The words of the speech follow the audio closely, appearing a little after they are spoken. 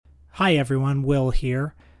Hi everyone, Will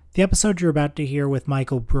here. The episode you're about to hear with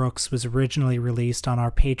Michael Brooks was originally released on our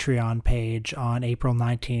Patreon page on April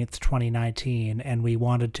 19th, 2019, and we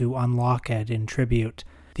wanted to unlock it in tribute.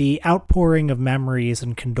 The outpouring of memories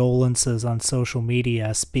and condolences on social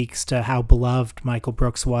media speaks to how beloved Michael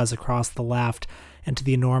Brooks was across the left and to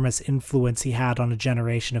the enormous influence he had on a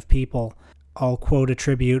generation of people. I'll quote a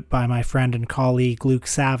tribute by my friend and colleague Luke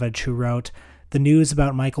Savage, who wrote, "The news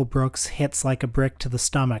about Michael Brooks hits like a brick to the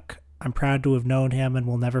stomach. I'm proud to have known him and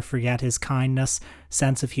will never forget his kindness,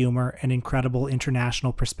 sense of humor, and incredible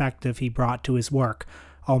international perspective he brought to his work.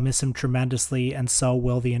 I'll miss him tremendously, and so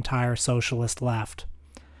will the entire socialist left."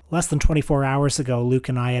 Less than 24 hours ago, Luke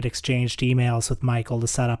and I had exchanged emails with Michael to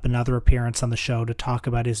set up another appearance on the show to talk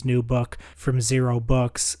about his new book from Zero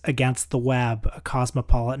Books, Against the Web, a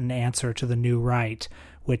cosmopolitan answer to the new right,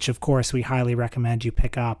 which of course we highly recommend you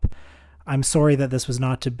pick up. I'm sorry that this was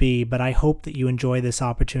not to be, but I hope that you enjoy this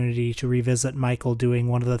opportunity to revisit Michael doing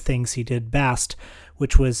one of the things he did best,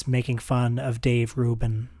 which was making fun of Dave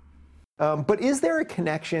Rubin. But is there a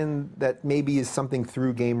connection that maybe is something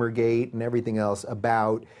through Gamergate and everything else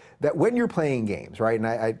about that when you're playing games, right?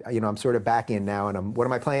 And I'm sort of back in now, and what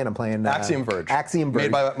am I playing? I'm playing Axiom Verge. Axiom Verge,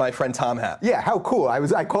 made by my friend Tom Happ. Yeah, how cool!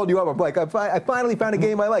 I called you up. I'm like, I finally found a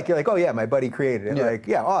game I like. You're like, oh yeah, my buddy created it. Yeah. Like,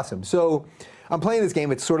 yeah, awesome. So I'm playing this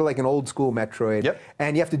game. It's sort of like an old school Metroid. Yep.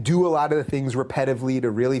 And you have to do a lot of the things repetitively to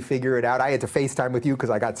really figure it out. I had to FaceTime with you because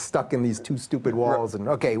I got stuck in these two stupid walls. And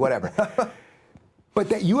okay, whatever. But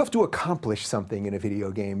that you have to accomplish something in a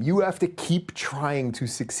video game. You have to keep trying to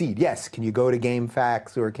succeed. Yes, can you go to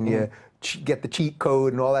GameFAQs or can you get the cheat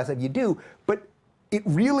code and all that stuff? You do, but it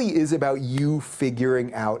really is about you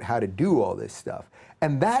figuring out how to do all this stuff.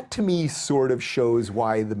 And that to me sort of shows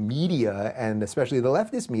why the media, and especially the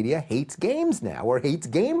leftist media, hates games now or hates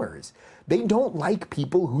gamers. They don't like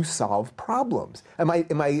people who solve problems.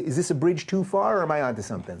 Is this a bridge too far or am I onto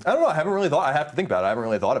something? I don't know. I haven't really thought. I have to think about it. I haven't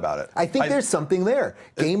really thought about it. I think there's something there.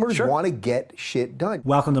 Gamers want to get shit done.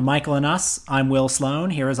 Welcome to Michael and Us. I'm Will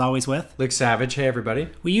Sloan, here as always with Luke Savage. Hey, everybody.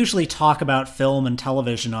 We usually talk about film and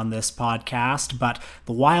television on this podcast, but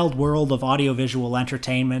the wild world of audiovisual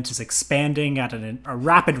entertainment is expanding at a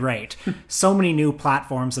rapid rate. So many new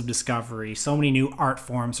platforms of discovery, so many new art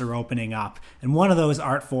forms are opening up, and one of those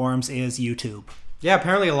art forms is YouTube. Yeah,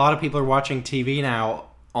 apparently a lot of people are watching TV now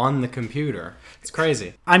on the computer. It's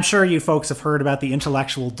crazy. I'm sure you folks have heard about the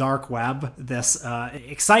intellectual dark web, this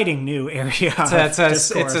exciting new area of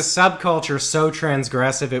discourse. It's a subculture so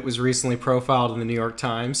transgressive it was recently profiled in the New York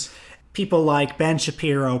Times. People like Ben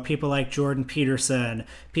Shapiro, people like Jordan Peterson,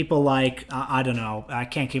 people like, I don't know, I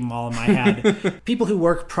can't keep them all in my head. People who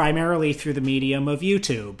work primarily through the medium of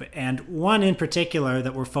YouTube. And one in particular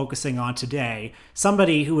that we're focusing on today,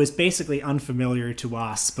 somebody who was basically unfamiliar to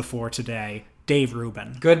us before today, Dave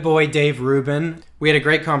Rubin. Good boy, Dave Rubin. We had a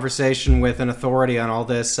great conversation with an authority on all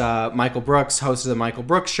this. Michael Brooks, host of The Michael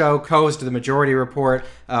Brooks Show, co-host of The Majority Report,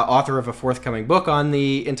 author of a forthcoming book on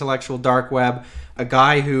the intellectual dark web, a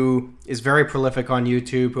guy who is very prolific on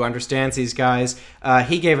YouTube, who understands these guys.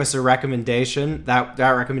 He gave us a recommendation. That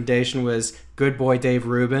recommendation was Good Boy Dave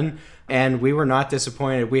Rubin. And we were not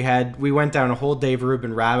disappointed. We went down a whole Dave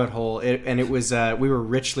Rubin rabbit hole, and it was we were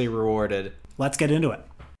richly rewarded. Let's get into it.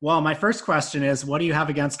 Well, my first question is, what do you have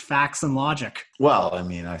against facts and logic? Well, I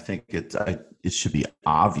mean, I think it should be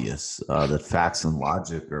obvious that facts and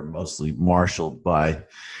logic are mostly marshaled by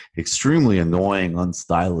extremely annoying,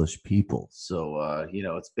 unstylish people. So,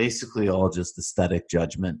 it's basically all just aesthetic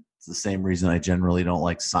judgment. It's the same reason I generally don't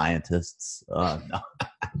like scientists. No.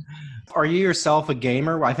 Are you yourself a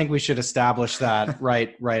gamer? I think we should establish that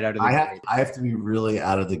right out of the gate. I have to be really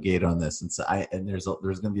out of the gate on this, and there's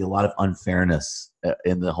going to be a lot of unfairness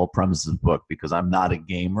in the whole premise of the book because I'm not a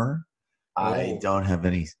gamer. I don't have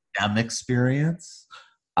any STEM experience.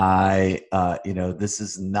 This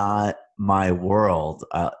is not my world.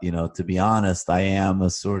 To be honest, I am a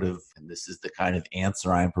sort of, and this is the kind of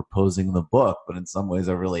answer I'm proposing in the book, but in some ways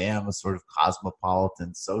I really am a sort of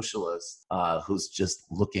cosmopolitan socialist who's just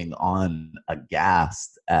looking on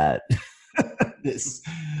aghast at this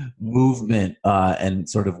movement and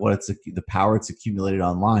sort of what the power it's accumulated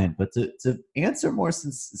online. But to answer more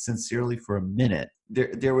sincerely for a minute,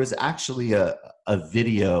 there was actually a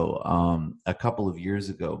video a couple of years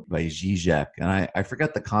ago by Zizek, and I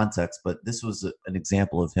forget the context, but this was an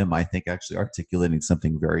example of him, I think, actually articulating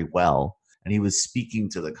something very well. And he was speaking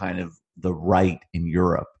to the kind of the right in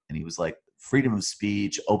Europe, and he was like, freedom of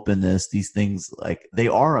speech, openness, these things, like, they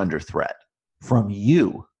are under threat from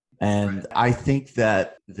you. And I think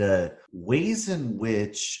that the ways in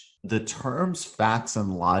which the terms facts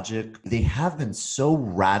and logic, they have been so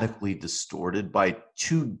radically distorted by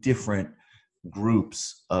two different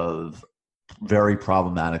groups of very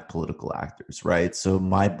problematic political actors, right? So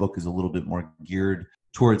my book is a little bit more geared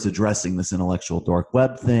towards addressing this intellectual dark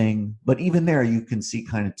web thing. But even there, you can see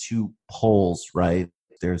kind of two poles, right?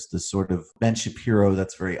 There's the sort of Ben Shapiro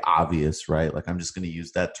that's very obvious, right? Like I'm just going to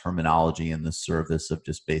use that terminology in the service of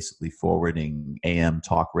just basically forwarding AM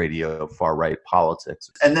talk radio, far right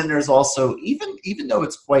politics. And then there's also, even though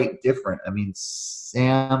it's quite different, I mean,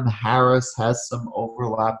 Sam Harris has some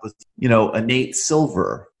overlap with, a Nate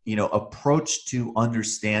Silver, approach to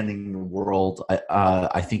understanding the world.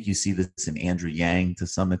 I think you see this in Andrew Yang to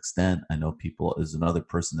some extent. I know people is another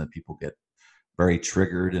person that people get very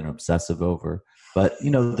triggered and obsessive over. But,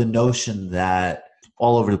 the notion that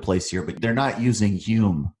all over the place here, but they're not using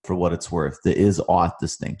Hume for what it's worth. There is ought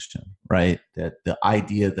distinction, right? That the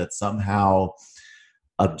idea that somehow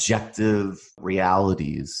objective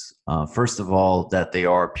realities, first of all, that they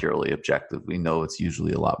are purely objective. We know it's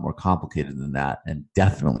usually a lot more complicated than that, and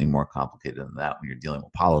definitely more complicated than that when you're dealing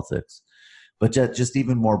with politics. But just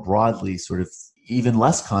even more broadly, sort of even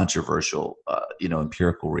less controversial,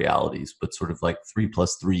 empirical realities, but sort of like 3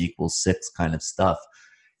 + 3 = 6 kind of stuff,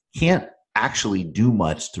 can't actually do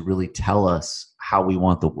much to really tell us how we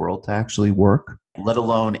want the world to actually work, let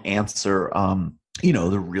alone answer,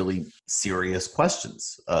 the really serious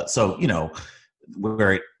questions. So,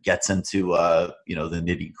 where it gets into, the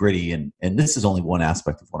nitty gritty, and this is only one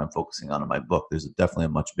aspect of what I'm focusing on in my book. There's definitely a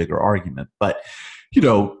much bigger argument, but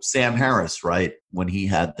Sam Harris, right? When he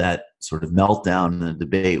had that sort of meltdown in the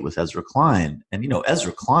debate with Ezra Klein, and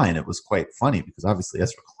Ezra Klein, it was quite funny because obviously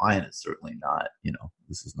Ezra Klein is certainly not,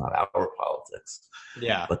 this is not our politics.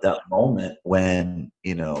 Yeah. But that moment when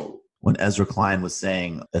Ezra Klein was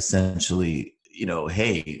saying essentially,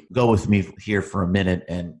 hey, go with me here for a minute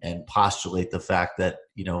and postulate the fact that,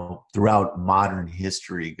 throughout modern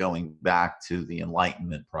history, going back to the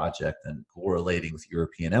Enlightenment project and correlating with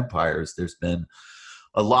European empires, there's been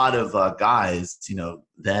a lot of guys,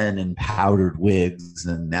 then in powdered wigs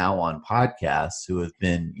and now on podcasts who have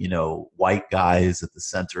been, white guys at the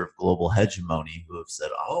center of global hegemony who have said,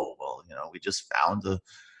 oh, well, we just found a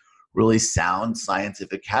really sound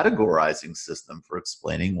scientific categorizing system for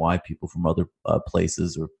explaining why people from other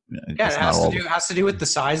places or it has to do with the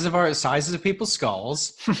sizes of people's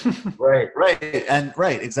skulls. right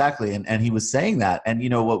exactly, and he was saying that, and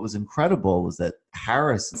what was incredible was that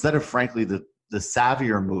Harris, instead of frankly the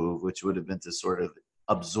savvier move, which would have been to sort of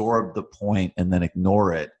absorb the point and then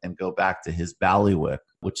ignore it and go back to his ballywick,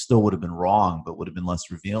 which still would have been wrong but would have been less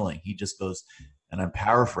revealing, he just goes, and I'm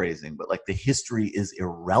paraphrasing, but like the history is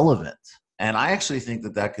irrelevant. And I actually think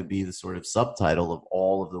that could be the sort of subtitle of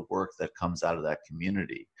all of the work that comes out of that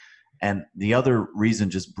community. And the other reason,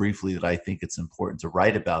 just briefly, that I think it's important to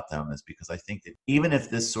write about them is because I think that even if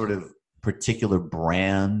this sort of particular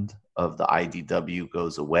brand of the IDW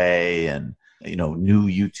goes away and new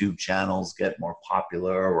YouTube channels get more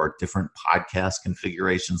popular or different podcast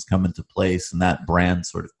configurations come into place and that brand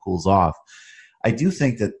sort of cools off, I do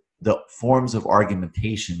think that the forms of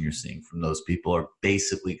argumentation you're seeing from those people are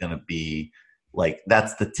basically going to be like,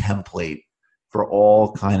 that's the template for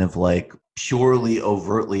all kind of like purely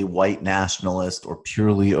overtly white nationalist or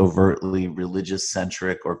purely overtly religious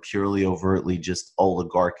centric or purely overtly just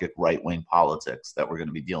oligarchic right-wing politics that we're going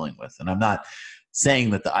to be dealing with. And I'm not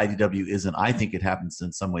saying that the IDW isn't, I think it happens to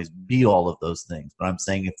in some ways be all of those things, but I'm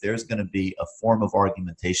saying if there's going to be a form of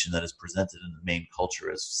argumentation that is presented in the main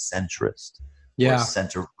culture as centrist, or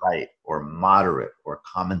center right, or moderate, or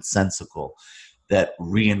commonsensical, that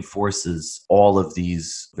reinforces all of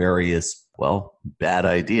these various, bad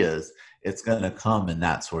ideas, it's going to come in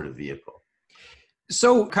that sort of vehicle.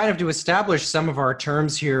 So kind of to establish some of our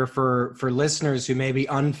terms here for listeners who may be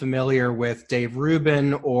unfamiliar with Dave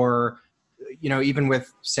Rubin or, even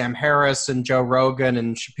with Sam Harris and Joe Rogan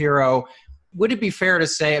and Shapiro, would it be fair to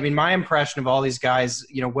say, I mean, my impression of all these guys,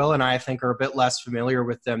 Will and I think are a bit less familiar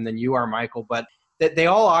with them than you are, Michael, but that they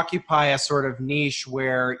all occupy a sort of niche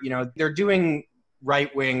where, they're doing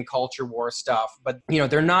right-wing culture war stuff, but,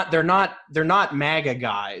 they're not MAGA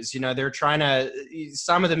guys. They're trying to,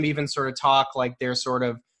 some of them even sort of talk like they're sort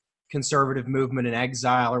of conservative movement in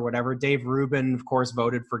exile or whatever. Dave Rubin, of course,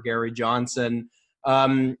 voted for Gary Johnson.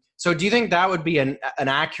 So do you think that would be an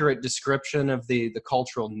accurate description of the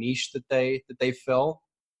cultural niche that they fill?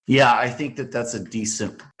 Yeah, I think that's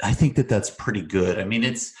that's pretty good. I mean,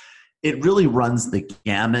 it really runs the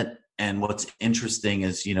gamut. And what's interesting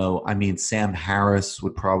is, Sam Harris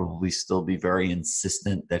would probably still be very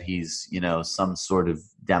insistent that he's, some sort of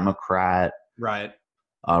Democrat. Right.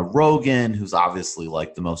 Rogan, who's obviously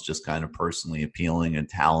like the most just kind of personally appealing and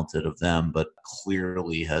talented of them, but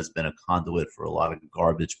clearly has been a conduit for a lot of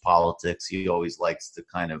garbage politics. He always likes to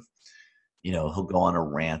kind of, he'll go on a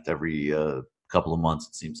rant every couple of months,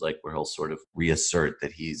 it seems like, where he'll sort of reassert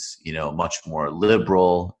that he's, much more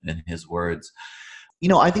liberal in his words.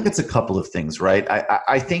 I think it's a couple of things, right?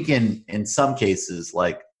 I think in some cases,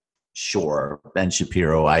 like, sure, Ben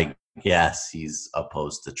Shapiro, I guess he's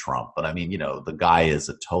opposed to Trump. But I mean, the guy is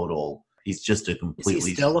he's just a completely... Is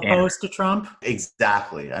he still opposed to Trump?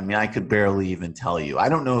 Exactly. I mean, I could barely even tell you. I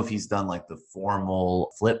don't know if he's done like the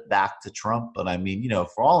formal flip back to Trump, but I mean,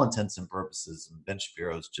 for all intents and purposes, Ben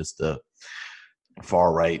Shapiro is just a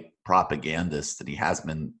far-right propagandist that he has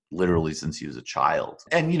been literally since he was a child.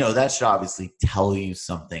 And, that should obviously tell you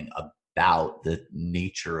something about the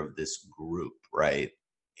nature of this group, right?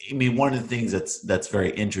 I mean, one of the things that's very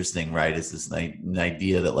interesting, right, is this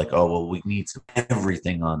idea that like, oh, well, we need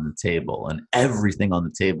everything on the table. And everything on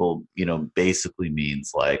the table, basically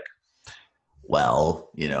means like, well,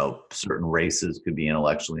 certain races could be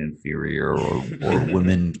intellectually inferior or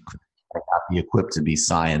women could not be equipped to be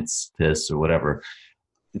scientists or whatever.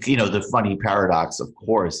 The funny paradox, of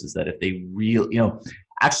course, is that if they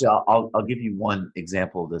actually, I'll give you one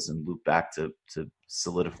example of this and loop back to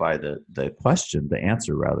solidify the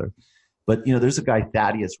answer rather. But there's a guy,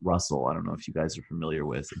 Thaddeus Russell. I don't know if you guys are familiar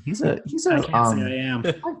with him. I can't say I am.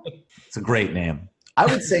 It's a great name. I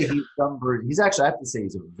would say he's actually, I have to say,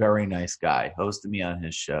 he's a very nice guy. Hosted me on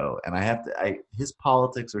his show, and his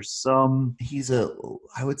politics are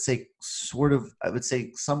I would say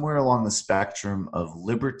somewhere along the spectrum of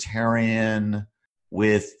libertarian,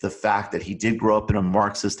 with the fact that he did grow up in a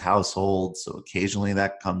Marxist household, so occasionally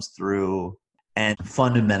that comes through. And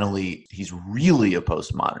fundamentally, he's really a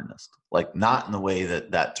postmodernist, like not in the way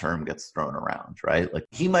that term gets thrown around, right? Like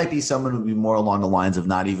he might be someone who would be more along the lines of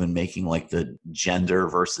not even making like the gender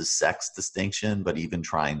versus sex distinction, but even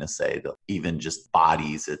trying to say that even just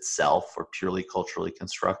bodies itself are purely culturally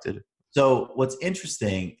constructed. So what's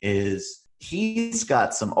interesting is he's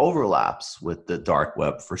got some overlaps with the dark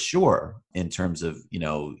web for sure, in terms of,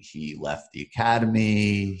 he left the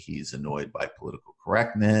academy, he's annoyed by political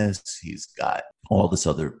correctness, he's got all this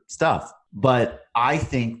other stuff. But I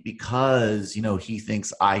think because, he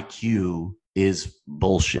thinks IQ is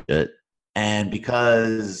bullshit, and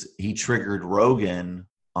because he triggered Rogan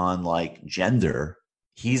on like gender,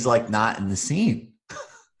 he's like not in the scene.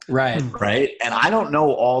 Right. Right. And I don't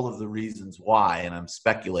know all of the reasons why, and I'm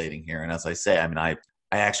speculating here. And as I say, I mean, I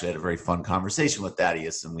actually had a very fun conversation with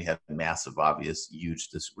Thaddeus, and we had massive, obvious, huge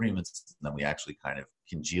disagreements. And then we actually kind of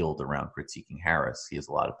congealed around critiquing Harris. He has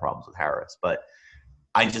a lot of problems with Harris. But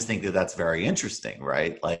I just think that that's very interesting,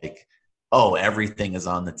 right? Like, oh, everything is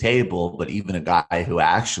on the table, but even a guy who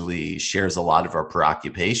actually shares a lot of our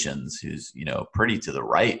preoccupations, who's, pretty to the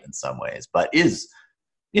right in some ways, but is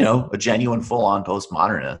a genuine full-on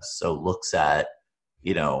postmodernist. So looks at,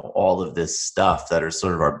 all of this stuff that are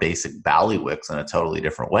sort of our basic bailiwicks in a totally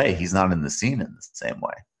different way. He's not in the scene in the same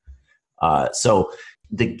way. So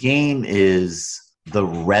the game is the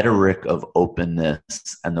rhetoric of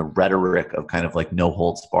openness and the rhetoric of kind of like no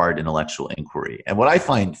holds barred intellectual inquiry. And what I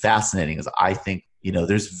find fascinating is I think,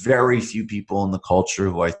 there's very few people in the culture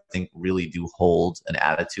who I think really do hold an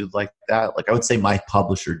attitude like that. Like I would say my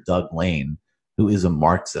publisher, Doug Lane, who is a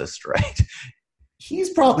Marxist, right?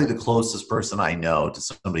 He's probably the closest person I know to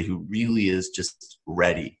somebody who really is just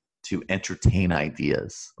ready to entertain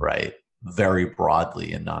ideas, right? Very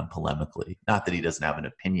broadly and non-polemically. Not that he doesn't have an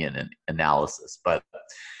opinion and analysis, but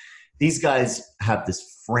these guys have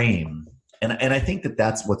this frame. And I think that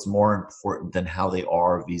that's what's more important than how they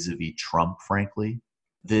are vis-a-vis Trump, frankly.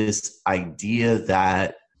 This idea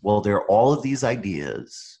that, well, there are all of these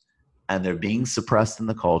ideas, and they're being suppressed in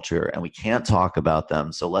the culture, and we can't talk about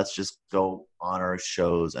them. So let's just go on our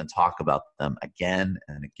shows and talk about them again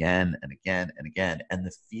and again and again and again. And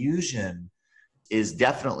the fusion is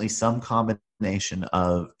definitely some combination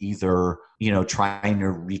of either, trying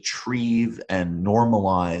to retrieve and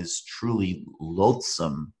normalize truly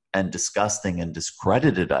loathsome and disgusting and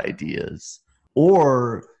discredited ideas,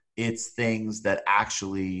 or it's things that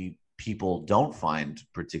actually people don't find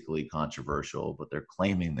particularly controversial, but they're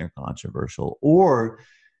claiming they're controversial, or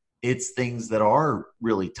it's things that are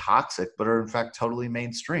really toxic, but are in fact totally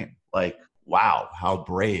mainstream. Like, wow, how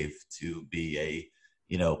brave to be a,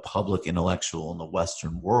 public intellectual in the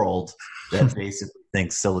Western world that basically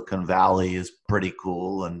thinks Silicon Valley is pretty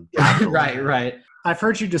cool and right. I've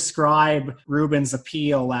heard you describe Rubin's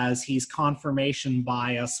appeal as he's confirmation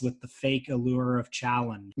bias with the fake allure of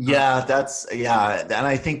challenge. Yeah, and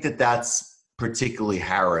I think that that's particularly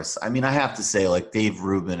Harris. I mean, I have to say, like, Dave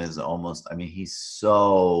Rubin is almost, I mean, he's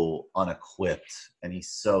so unequipped and he's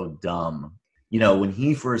so dumb. You know, when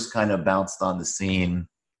he first kind of bounced on the scene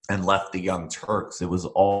and left the Young Turks, it was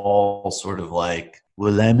all sort of like,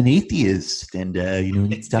 well, I'm an atheist and, you know, we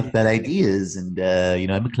need to talk about ideas and, you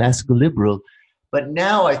know, I'm a classical liberal. But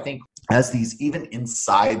now I think as these, even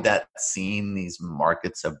inside that scene, these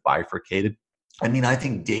markets have bifurcated. I mean, I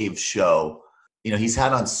think Dave's show, you know, he's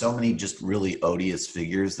had on so many just really odious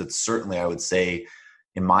figures that certainly I would say,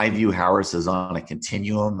 in my view, Harris is on a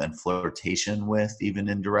continuum and flirtation with, even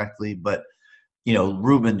indirectly. But, you know,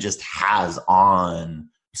 Rubin just has on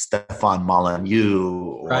Stefan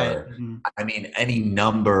Molyneux or, Right. I mean, any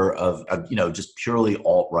number of, you know, just purely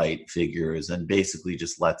alt-right figures and basically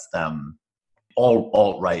just lets them, all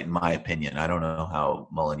alt-right in my opinion. I don't know how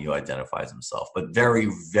Molyneux identifies himself, but very,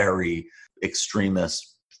 very extremist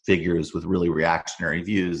figures with really reactionary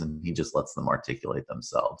views, and he just lets them articulate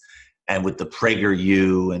themselves. And with the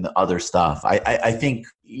PragerU and the other stuff, I think,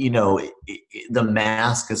 you know, the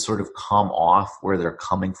mask has sort of come off where they're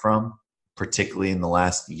coming from, particularly in the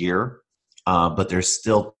last year, but they're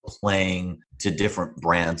still playing to different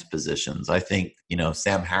brand positions. I think, you know,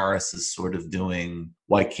 Sam Harris is sort of doing,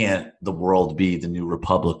 why can't the world be the New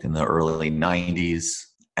Republic in the early 90s?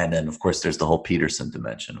 And then, of course, there's the whole Peterson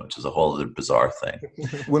dimension, which is a whole other bizarre thing.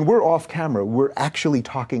 When we're off camera, we're actually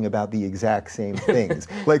talking about the exact same things.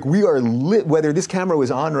 Like, we are, whether this camera was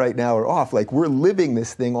on right now or off, like, we're living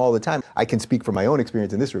this thing all the time. I can speak from my own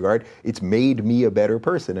experience in this regard. It's made me a better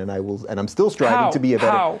person, and I'm still striving to be a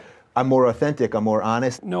better. How? I'm more authentic. I'm more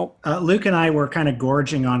honest. No. Luke and I were kind of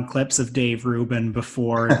gorging on clips of Dave Rubin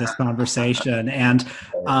before this conversation, and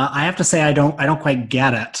I have to say I don't quite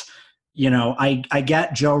get it. You know, I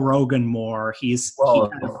get Joe Rogan more. He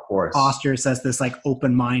kind of postures as this like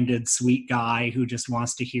open-minded, sweet guy who just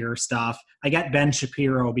wants to hear stuff. I get Ben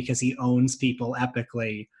Shapiro because he owns people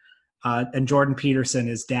epically, and Jordan Peterson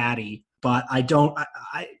is daddy. But I don't.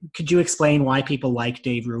 Could you explain why people like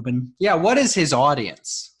Dave Rubin? Yeah, what is his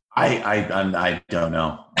audience? I don't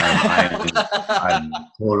know. I'm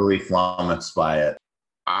totally flummoxed by it.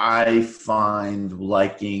 I find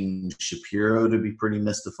liking Shapiro to be pretty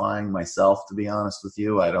mystifying myself, to be honest with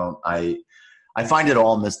you. I find it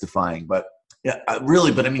all mystifying, but yeah,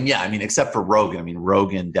 really, but I mean, except for Rogan. I mean,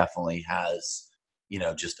 Rogan definitely has, you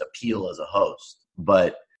know, just appeal as a host,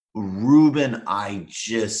 but Rubin, I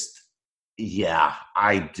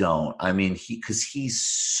don't. I mean, because he's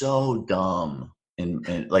so dumb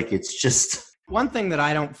and like, it's just. One thing that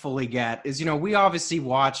I don't fully get is, you know, we obviously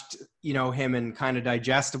watched, you know, him in kind of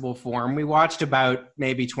digestible form. We watched about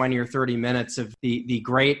maybe 20 or 30 minutes of the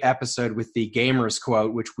great episode with the Gamers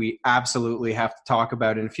quote, which we absolutely have to talk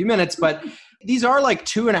about in a few minutes. But these are like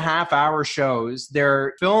 2.5 hour shows.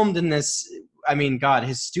 They're filmed in this. I mean, God,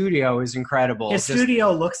 his studio is incredible. His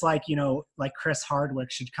studio looks like, you know, like Chris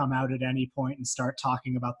Hardwick should come out at any point and start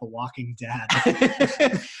talking about The Walking Dead.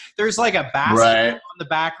 There's like a basket on the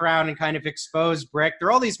background and kind of exposed brick. There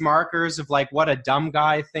are all these markers of like what a dumb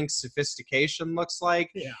guy thinks sophistication looks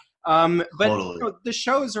like. Yeah. But Totally. you know, the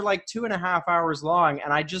shows are like 2.5 hours long,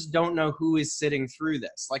 and I just don't know who is sitting through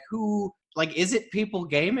this. Like who, like, is it people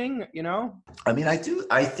gaming, you know? I mean, I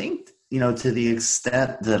think, you know, to the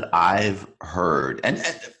extent that I've heard, and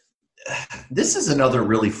this is another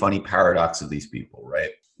really funny paradox of these people,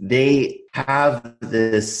 right? They have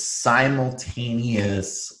this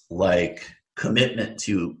simultaneous, like, commitment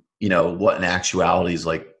to, you know, what in actuality is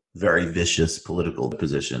like very vicious political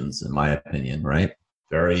positions, in my opinion, right?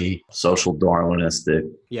 Very social Darwinistic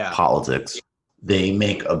politics. They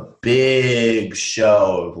make a big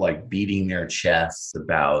show of like beating their chests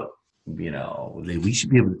about, you know, we should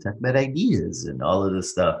be able to talk about ideas and all of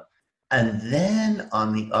this stuff. And then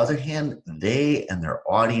on the other hand, they and their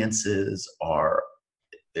audiences are,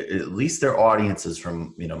 at least their audiences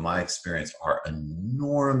from, you know, my experience, are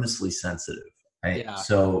enormously sensitive. Right? Yeah.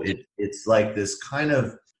 So it's like this kind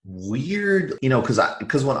of weird, you know,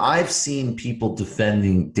 because when I've seen people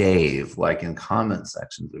defending Dave, like in comment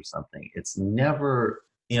sections or something, it's never,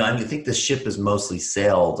 you know, I mean, I think the ship has mostly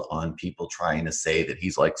sailed on people trying to say that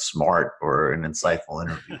he's like smart or an insightful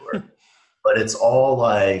interviewer. But it's all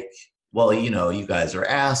like, well, you know, you guys are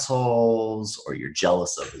assholes, or you're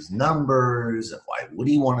jealous of his numbers, and why would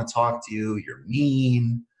he want to talk to you? You're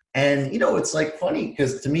mean. And, you know, it's like funny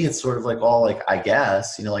because to me, it's sort of like all like, I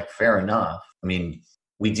guess, you know, like fair enough. I mean,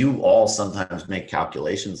 we do all sometimes make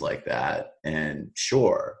calculations like that, and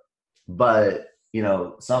sure. But, you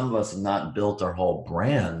know, some of us have not built our whole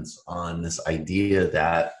brands on this idea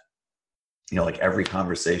that, you know, like every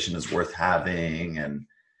conversation is worth having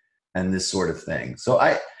and this sort of thing. So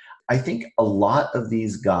I I think a lot of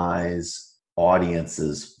these guys'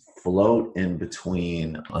 audiences float in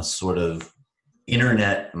between a sort of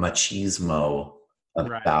internet machismo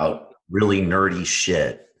about really nerdy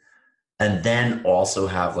shit, and then also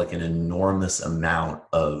have like an enormous amount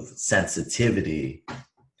of sensitivity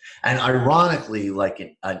and ironically like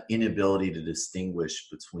an inability to distinguish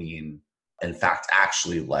between, in fact,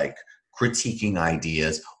 actually like critiquing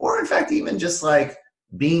ideas, or in fact even just like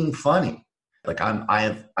being funny. Like I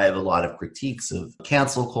have a lot of critiques of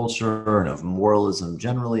cancel culture and of moralism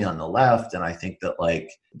generally on the left, and I think that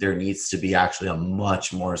like there needs to be actually a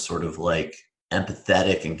much more sort of like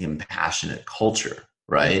empathetic and compassionate culture,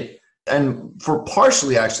 right? And for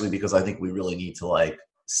partially actually because I think we really need to like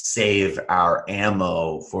save our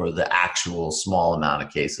ammo for the actual small amount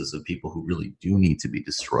of cases of people who really do need to be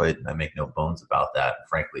destroyed. And I make no bones about that. And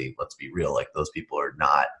frankly, let's be real, like those people are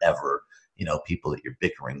not ever, you know, people that you're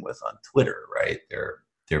bickering with on Twitter, right?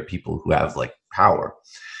 They're people who have like power.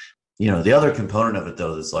 You know, the other component of it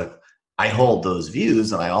though is like, I hold those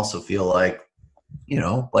views and I also feel like, you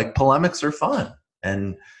know, like polemics are fun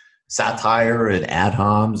and satire and ad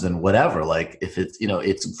homs and whatever. Like if it's, you know,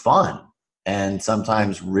 it's fun and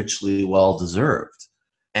sometimes richly well deserved.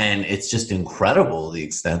 And it's just incredible the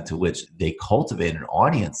extent to which they cultivate an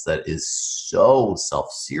audience that is so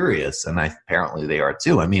self-serious. And apparently they are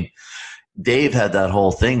too. I mean, Dave had that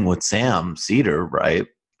whole thing with Sam Cedar, right?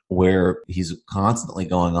 Where he's constantly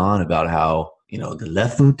going on about how, you know, the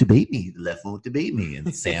left won't debate me, the left won't debate me.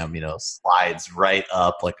 And Sam, you know, slides right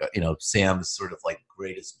up like, you know, Sam's sort of like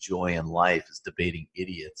greatest joy in life is debating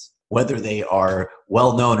idiots. Whether they are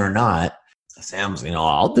well known or not, Sam's, you know,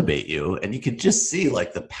 I'll debate you. And you could just see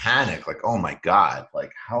like the panic, like, oh my God,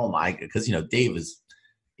 like, how am I? Because, you know, Dave is,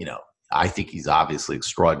 you know, I think he's obviously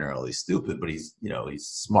extraordinarily stupid, but he's, you know, he's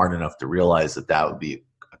smart enough to realize that that would be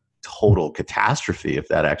a total catastrophe if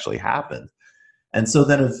that actually happened. And so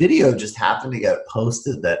then a video just happened to get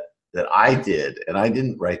posted that I did, and I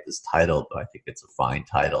didn't write this title, but I think it's a fine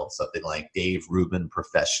title, something like Dave Rubin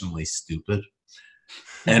Professionally Stupid.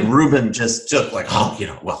 And Rubin just took like, oh, you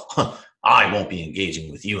know, well, I won't be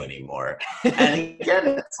engaging with you anymore. And again,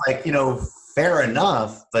 it's like, you know, fair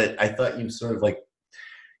enough, but I thought you sort of like,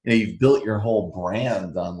 you know, you've built your whole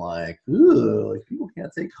brand on like, ooh, like people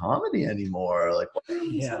can't take comedy anymore. Like, why are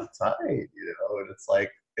you so tight? You know, and it's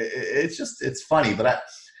like, it's just, it's funny, but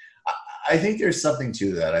I think there's something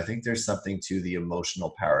to that. I think there's something to the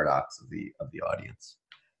emotional paradox of the audience.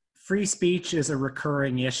 Free speech is a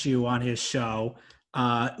recurring issue on his show.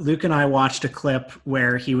 Luke and I watched a clip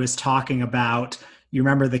where he was talking about, you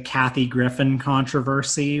remember the Kathy Griffin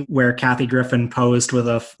controversy where Kathy Griffin posed with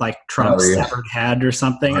a like Trump's severed head or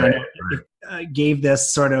something. Right. Gave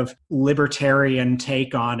this sort of libertarian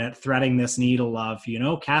take on it, threading this needle of, you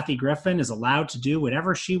know, Kathy Griffin is allowed to do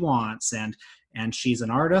whatever she wants, and she's an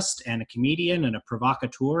artist and a comedian and a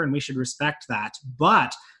provocateur, and we should respect that.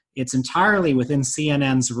 But it's entirely within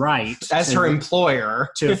CNN's right as her employer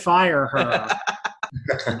to fire her.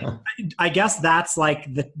 I guess that's like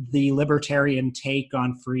the libertarian take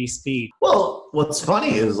on free speech. Well, what's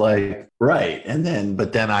funny is like, right. And then,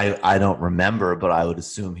 but then I don't remember, but I would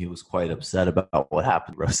assume he was quite upset about what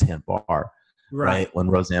happened to Roseanne Barr. Right. When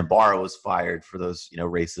Roseanne Barr was fired for those, you know,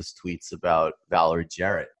 racist tweets about Valerie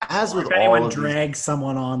Jarrett. As with if anyone drags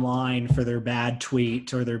someone online for their bad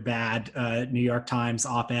tweet or their bad New York Times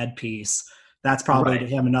op-ed piece, that's probably to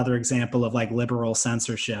him another example of like liberal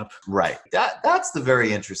censorship. Right. That's the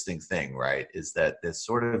very interesting thing, right? Is that this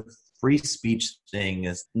sort of free speech thing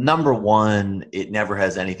is, number one, it never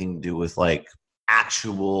has anything to do with like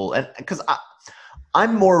actual, and because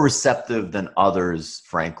I'm more receptive than others,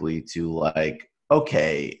 frankly, to like,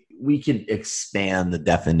 okay, we can expand the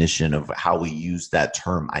definition of how we use that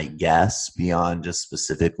term, I guess, beyond just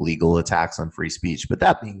specific legal attacks on free speech. But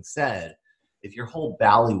that being said, if your whole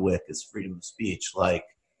ballywick is freedom of speech, like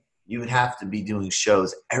you would have to be doing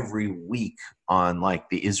shows every week on like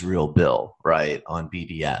the Israel bill, right? On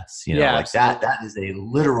BDS, you know, like that is a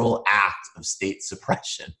literal act of state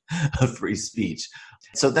suppression of free speech.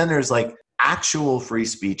 So then there's like actual free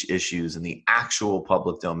speech issues in the actual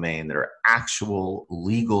public domain that are actual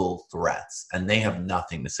legal threats, and they have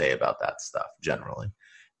nothing to say about that stuff generally.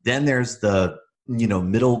 Then there's the, you know,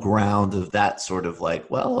 middle ground of that sort of like,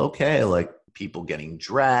 well, okay, like people getting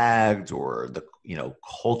dragged, or the, you know,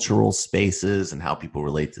 cultural spaces and how people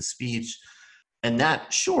relate to speech. And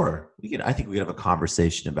that, sure, I think we could have a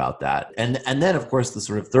conversation about that. And then of course the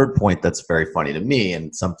sort of third point that's very funny to me,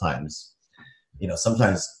 and sometimes, you know,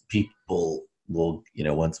 sometimes people will, you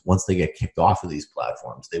know, once they get kicked off of these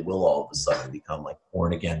platforms, they will all of a sudden become like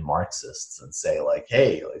born again Marxists and say like,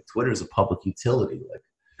 hey, like Twitter's a public utility.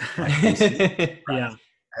 Like Yeah.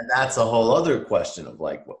 And that's a whole other question of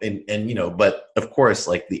like, and but of course,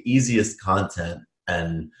 like the easiest content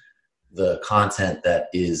and the content that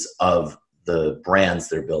is of the brands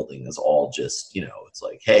they're building is all just, it's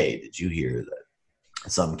like, hey, did you hear that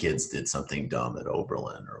some kids did something dumb at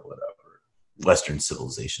Oberlin or whatever? Western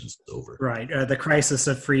civilization's over. Right. The crisis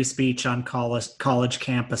of free speech on college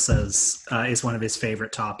campuses is one of his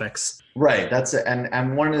favorite topics. Right. That's it.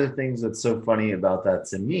 And one of the things that's so funny about that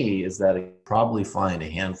to me is that I probably find a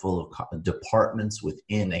handful of departments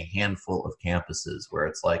within a handful of campuses where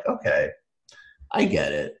it's like, okay, I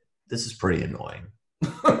get it. This is pretty annoying.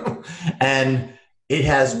 And it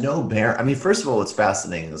has no bearing. I mean, first of all, what's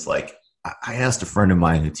fascinating is like, I asked a friend of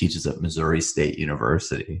mine who teaches at Missouri State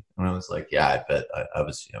University, and I was like, yeah, I bet I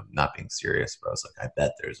was, not being serious, but I was like, I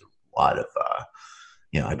bet there's a lot of,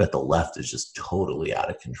 I bet the left is just totally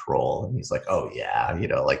out of control. And he's like, oh yeah,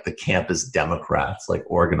 like the campus Democrats, like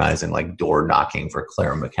organizing, like door knocking for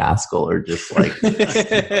Claire McCaskill, or just like.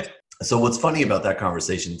 So what's funny about that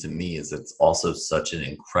conversation to me is it's also such an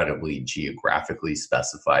incredibly geographically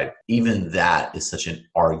specified, even that is such an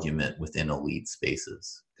argument within elite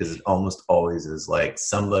spaces, because it almost always is like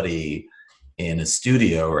somebody in a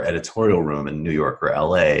studio or editorial room in New York or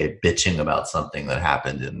LA bitching about something that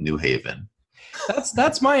happened in New Haven.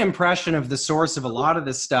 That's my impression of the source of a lot of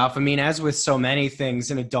this stuff. I mean, as with so many things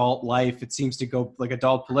in adult life, it seems to go, like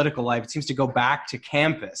adult political life, it seems to go back to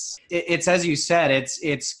campus. It's as you said,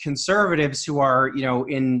 it's conservatives who are,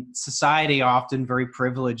 in society often very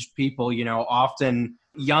privileged people, often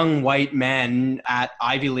young white men at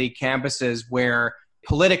Ivy League campuses where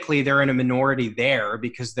politically they're in a minority there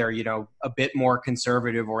because they're, a bit more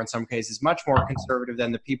conservative, or in some cases much more conservative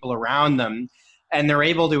than the people around them. And they're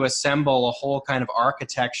able to assemble a whole kind of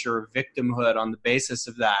architecture of victimhood on the basis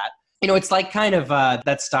of that. It's like kind of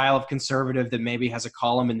that style of conservative that maybe has a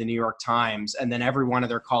column in the New York Times, and then every one of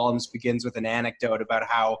their columns begins with an anecdote about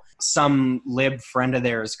how some lib friend of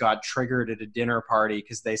theirs got triggered at a dinner party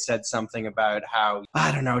because they said something about how,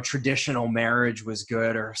 I don't know, traditional marriage was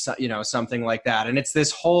good, or something like that. And it's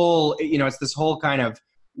this whole, kind of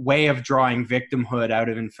way of drawing victimhood out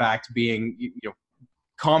of, in fact, being,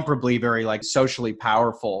 comparably very like socially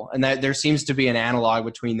powerful, and that there seems to be an analog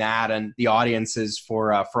between that and the audiences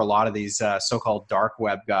for a lot of these so-called dark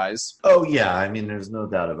web guys. Oh yeah, I mean, there's no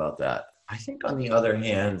doubt about that. I think on the other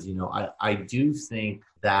hand, I do think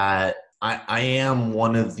that I am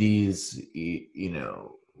one of these,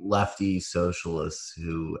 lefty socialists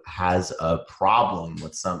who has a problem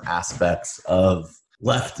with some aspects of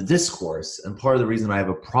left discourse. And part of the reason I have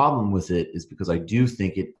a problem with it is because I do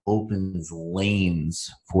think it opens lanes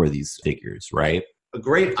for these figures, right? A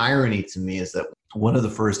great irony to me is that one of the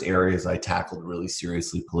first areas I tackled really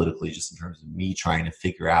seriously politically, just in terms of me trying to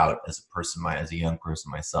figure out as a young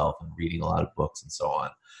person myself and reading a lot of books and so on,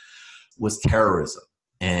 was terrorism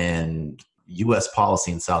and US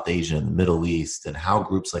policy in South Asia and the Middle East, and how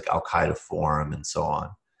groups like Al-Qaeda form and so on.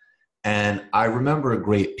 And I remember a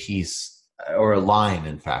great piece, or a line,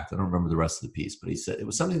 in fact, I don't remember the rest of the piece, but he said, it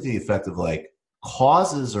was something to the effect of like,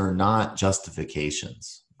 causes are not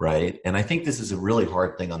justifications, right? And I think this is a really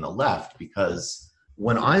hard thing on the left, because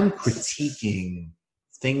when I'm critiquing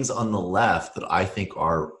things on the left that I think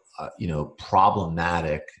are,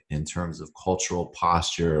 problematic in terms of cultural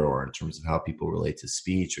posture or in terms of how people relate to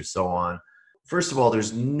speech or so on, first of all,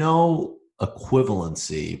 there's no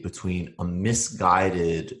equivalency between a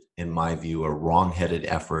misguided, in my view, a wrong-headed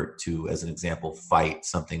effort to, as an example, fight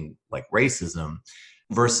something like racism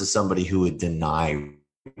versus somebody who would deny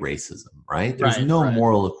racism, right? There's no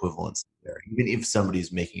moral equivalence there, even if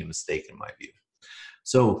somebody's making a mistake, in my view.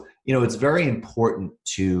 So, it's very important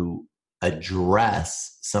to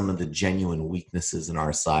address some of the genuine weaknesses in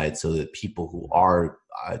our side so that people who are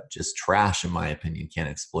just trash, in my opinion, can't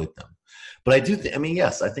exploit them. But I do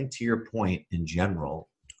yes, I think to your point in general,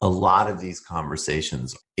 a lot of these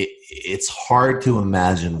conversations, it's hard to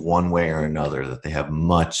imagine one way or another that they have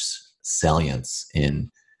much salience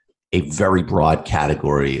in a very broad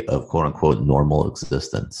category of quote unquote normal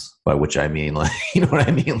existence, by which I mean, like, you know what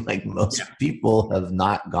I mean? Like most people have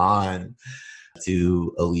not gone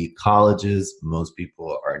to elite colleges. Most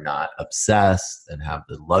people are not obsessed and have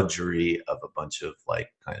the luxury of a bunch of like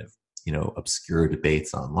kind of, obscure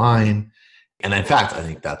debates online. And in fact, I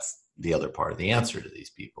think that's the other part of the answer to these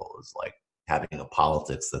people, is like having a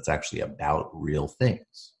politics that's actually about real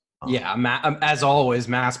things. As always,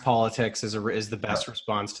 mass politics is the best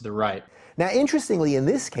response to the right. Now, interestingly, in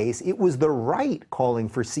this case, it was the right calling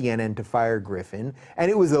for CNN to fire Griffin, and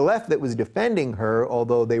it was the left that was defending her,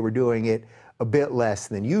 although they were doing it a bit less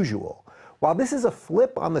than usual. While this is a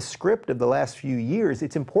flip on the script of the last few years,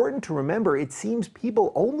 it's important to remember it seems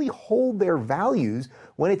people only hold their values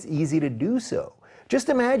when it's easy to do so. Just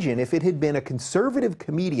imagine if it had been a conservative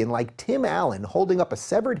comedian like Tim Allen holding up a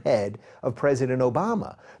severed head of President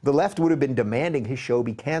Obama. The left would have been demanding his show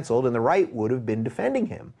be canceled, and the right would have been defending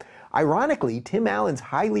him. Ironically, Tim Allen's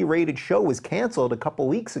highly rated show was canceled a couple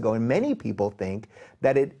weeks ago, and many people think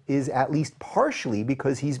that it is at least partially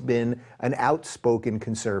because he's been an outspoken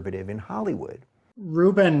conservative in Hollywood.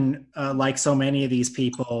 Rubin, like so many of these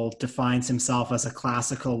people, defines himself as a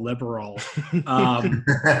classical liberal.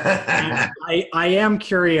 I am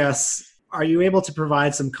curious, are you able to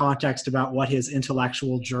provide some context about what his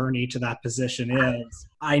intellectual journey to that position is?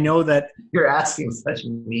 I know that... You're asking such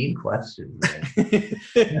mean questions,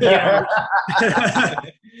 man.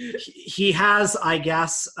 He has, I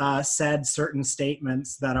guess, said certain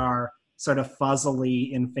statements that are sort of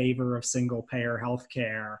fuzzily in favor of single-payer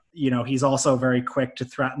healthcare. He's also very quick to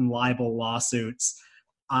threaten libel lawsuits.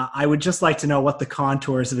 I would just like to know what the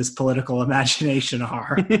contours of his political imagination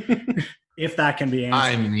are, if that can be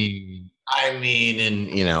answered. I mean, and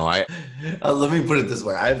let me put it this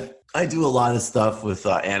way: I do a lot of stuff with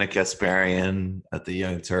Anna Kasparian at the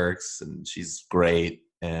Young Turks, and she's great.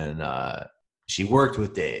 And she worked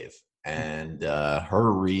with Dave, and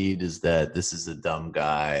her read is that this is a dumb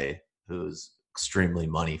guy who's extremely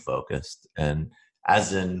money focused. And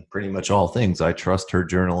as in pretty much all things, I trust her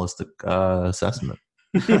journalistic assessment.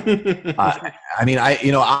 Honestly,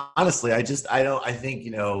 I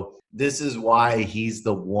think, this is why he's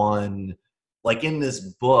the one, like in this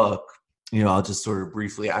book, I'll just sort of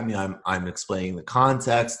briefly, I'm explaining the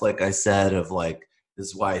context, like I said, of like, this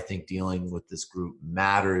is why I think dealing with this group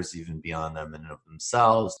matters even beyond them and of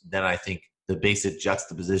themselves. Then I think the basic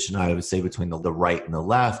juxtaposition I would say between the right and the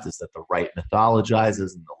left is that the right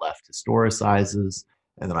mythologizes and the left historicizes.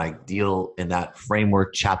 And then I deal in that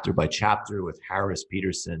framework chapter by chapter with Harris,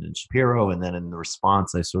 Peterson, and Shapiro. And then in the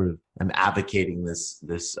response, I sort of am advocating this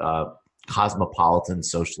cosmopolitan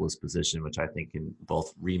socialist position, which I think can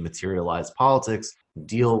both rematerialize politics,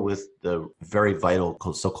 deal with the very vital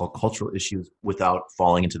so-called cultural issues without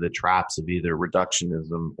falling into the traps of either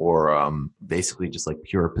reductionism or basically just like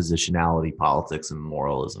pure positionality politics and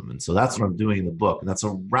moralism. And so that's what I'm doing in the book. And that's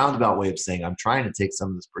a roundabout way of saying I'm trying to take some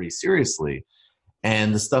of this pretty seriously.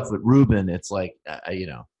 And the stuff with Rubin, it's like,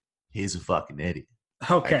 he's a fucking idiot.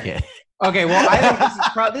 Okay. Okay, well, I think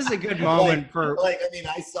this is a good moment for...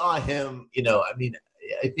 I saw him, I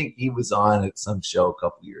think he was on at some show a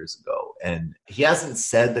couple years ago, and he hasn't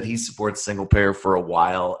said that he supports single payer for a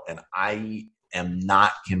while, and I am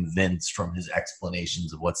not convinced from his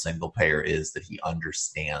explanations of what single payer is that he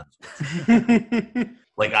understands.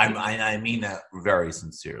 I mean that very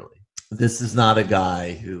sincerely. This is not a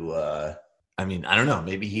guy who... I don't know.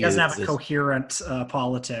 Maybe he doesn't have a coherent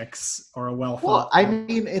politics or a well-thought. Well,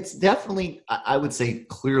 it's definitely, I would say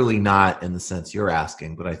clearly not in the sense you're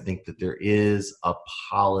asking, but I think that there is a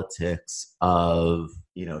politics of,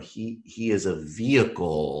 he is a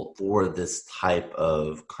vehicle for this type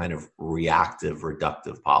of kind of reactive,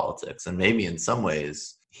 reductive politics. And maybe in some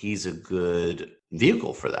ways he's a good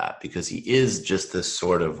vehicle for that because he is just this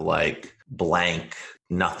sort of like blank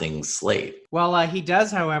nothing slate. Well, he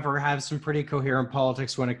does, however, have some pretty coherent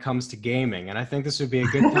politics when it comes to gaming, and I think this would be a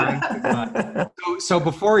good time. So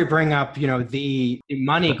before we bring up, the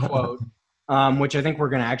money quote, which I think we're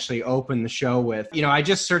going to actually open the show with, I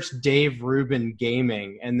just searched Dave Rubin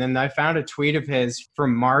gaming, and then I found a tweet of his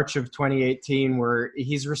from March of 2018 where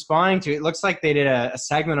he's responding to. It looks like they did a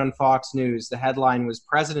segment on Fox News. The headline was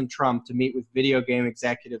 "President Trump to meet with video game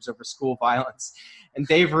executives over school violence," and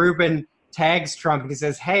Dave Rubin tags Trump and he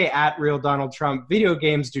says, "Hey, at real Donald Trump, video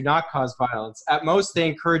games do not cause violence. At most, they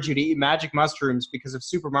encourage you to eat magic mushrooms because of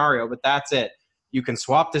Super Mario, but that's it. You can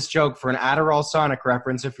swap this joke for an Adderall Sonic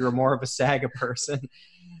reference if you're more of a Saga person."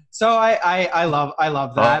 So I love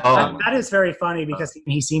that. That is very funny because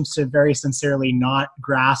he seems to very sincerely not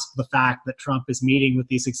grasp the fact that Trump is meeting with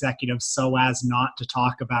these executives so as not to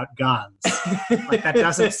talk about guns. Like that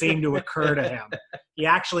doesn't seem to occur to him. He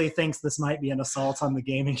actually thinks this might be an assault on the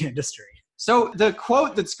gaming industry. So the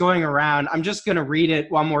quote that's going around, I'm just going to read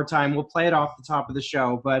it one more time. We'll play it off the top of the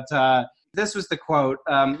show, but this was the quote.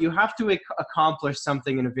 You have to accomplish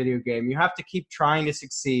something in a video game. You have to keep trying to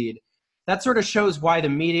succeed. That sort of shows why the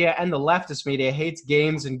media and the leftist media hates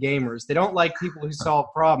games and gamers. They don't like people who solve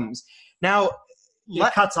problems. Now,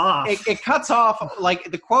 it cuts off. It cuts off, like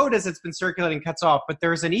the quote as it's been circulating cuts off, but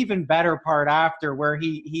there's an even better part after where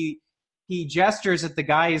he he gestures at the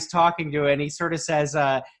guy he's talking to, and he sort of says,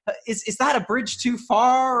 "Is that a bridge too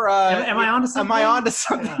far? Am I onto something? Am I onto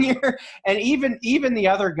something here?" And even the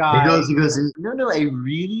other guy, he goes, no, I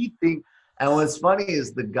really think. And what's funny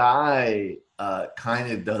is the guy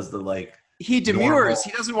kind of does the like. He demurs.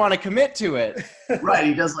 He doesn't want to commit to it. Right.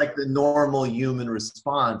 He does like the normal human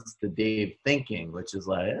response to Dave thinking, which is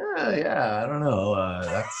like, yeah, I don't know.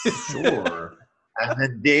 That's sure. And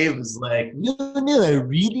then Dave is like, no, I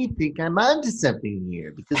really think I'm onto something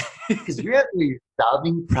here because you're out there, you're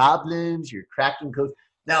solving problems, you're cracking codes.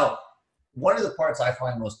 Now, one of the parts I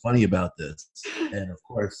find most funny about this, and of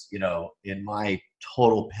course, in my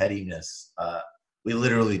total pettiness, we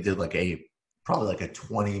literally did probably like a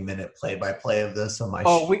 20-minute play-by-play of this on my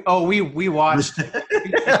we watched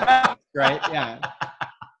right? Yeah.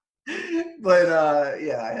 But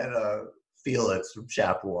I had Felix from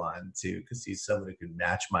Chaperon too, because he's someone who can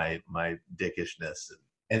match my dickishness.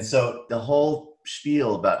 And so the whole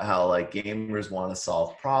spiel about how like gamers want to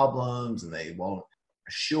solve problems and they won't,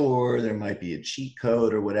 sure, there might be a cheat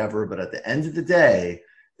code or whatever, but at the end of the day,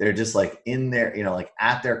 they're just like in there, like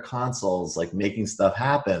at their consoles, like making stuff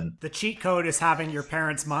happen. The cheat code is having your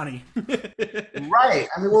parents' money. Right.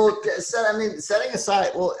 I mean, setting aside,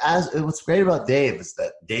 what's great about Dave is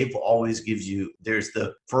that Dave always gives you, there's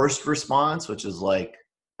the first response, which is like,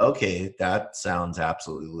 okay, that sounds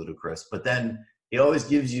absolutely ludicrous. But then he always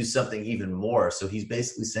gives you something even more. So he's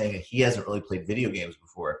basically saying that he hasn't really played video games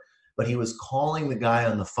before, but he was calling the guy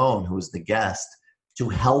on the phone who was the guest to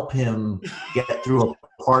help him get through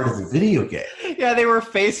a part of the video game. Yeah, they were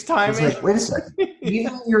FaceTiming. It's like, wait a second.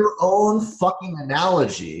 Even your own fucking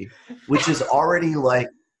analogy, which is already like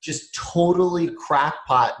just totally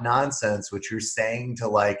crackpot nonsense, which you're saying to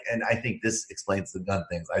like, and I think this explains the gun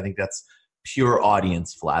things. I think that's pure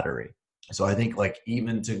audience flattery. So I think like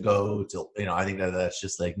even to go to, I think that's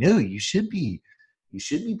just like, no, you should be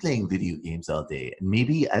playing video games all day. And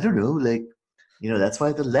maybe, I don't know, like, that's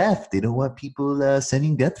why the left, they don't want people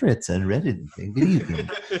sending death threats on Reddit and playing video games,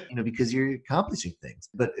 because you're accomplishing things.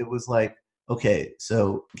 But it was like, okay,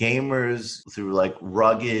 so gamers through like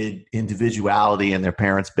rugged individuality in their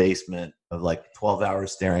parents' basement of like 12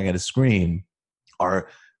 hours staring at a screen are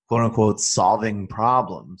quote unquote solving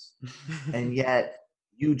problems. And yet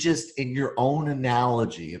you just, in your own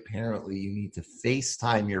analogy, apparently you need to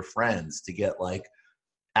FaceTime your friends to get like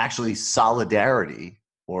actually solidarity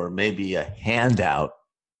or maybe a handout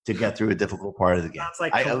to get through a difficult part of the game. Sounds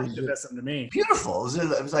like collectivism to me. Beautiful.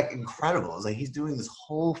 It was like incredible. It was like he's doing this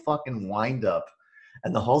whole fucking wind up,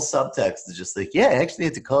 and the whole subtext is just like, yeah, I actually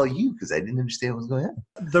had to call you because I didn't understand what was going on.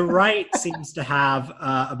 The right seems to have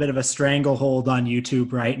a bit of a stranglehold on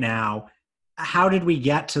YouTube right now. How did we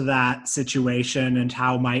get to that situation, and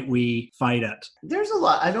how might we fight it? There's a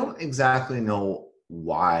lot. I don't exactly know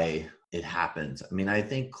why it happened. I mean, I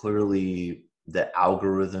think clearly the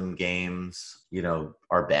algorithm games,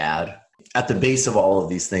 are bad. At the base of all of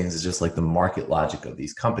these things is just like the market logic of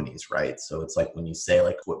these companies, right? So it's like when you say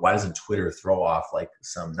like, why doesn't Twitter throw off like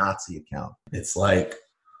some Nazi account? It's like,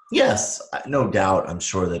 yes, no doubt. I'm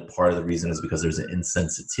sure that part of the reason is because there's an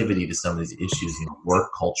insensitivity to some of these issues in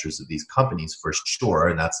work cultures of these companies for sure.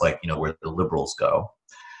 And that's like, where the liberals go.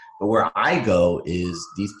 But where I go is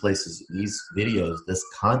these places, these videos, this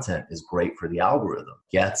content is great for the algorithm.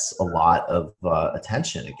 Gets a lot of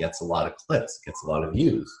attention. It gets a lot of clicks. It gets a lot of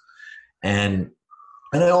views. And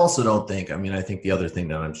I also don't think, I think the other thing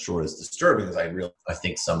that I'm sure is disturbing is I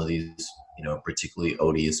think some of these, particularly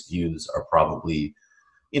odious views are probably,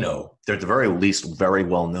 they're at the very least very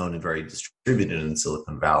well known and very distributed in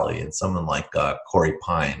Silicon Valley. And someone like Corey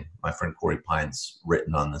Pine, my friend Corey Pine's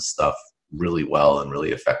written on this stuff really well and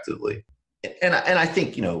really effectively. And I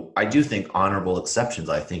think, I do think honorable exceptions.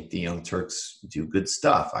 I think the Young Turks do good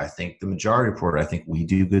stuff. I think the Majority Report, I think we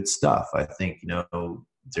do good stuff. I think,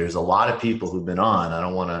 there's a lot of people who've been on. I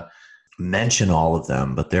don't want to mention all of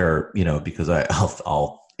them, but they're, because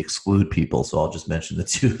I'll exclude people. So I'll just mention the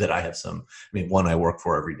two that I have one I work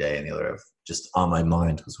for every day and the other I've just on my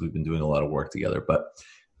mind because we've been doing a lot of work together. But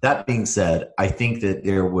that being said, I think that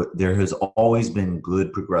there has always been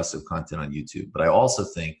good progressive content on YouTube, but I also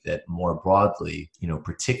think that more broadly,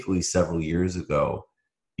 particularly several years ago,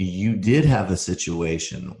 you did have a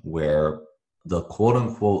situation where the quote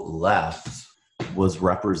unquote left was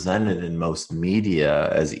represented in most media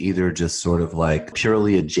as either just sort of like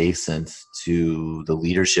purely adjacent to the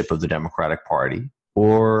leadership of the Democratic Party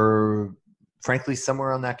or frankly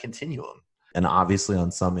somewhere on that continuum. And obviously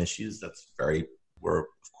on some issues were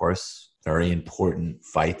of course very important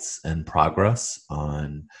fights and progress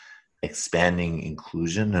on expanding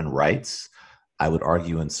inclusion and rights. I would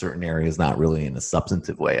argue in certain areas, not really in a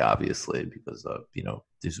substantive way, obviously, because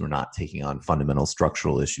these were not taking on fundamental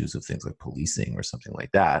structural issues of things like policing or something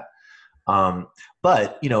like that.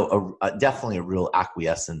 But definitely a real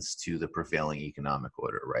acquiescence to the prevailing economic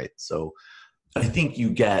order, right? So I think you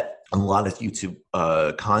get a lot of YouTube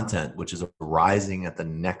content, which is arising at the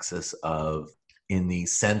nexus of, in the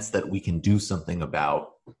sense that we can do something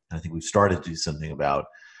about, and I think we've started to do something about,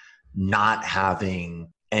 not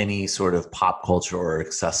having any sort of pop culture or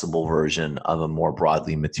accessible version of a more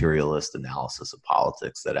broadly materialist analysis of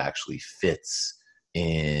politics that actually fits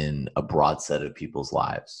in a broad set of people's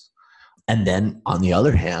lives. And then on the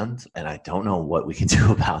other hand, and I don't know what we can do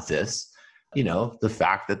about this, the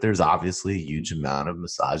fact that there's obviously a huge amount of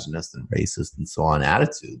misogynist and racist and so on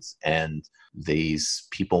attitudes. And these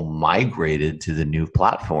people migrated to the new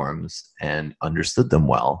platforms and understood them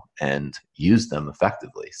well and used them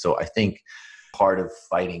effectively. So I think part of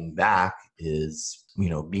fighting back is,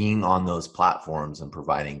 being on those platforms and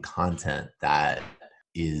providing content that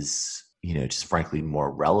is, just frankly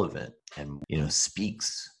more relevant and,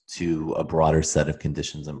 speaks to a broader set of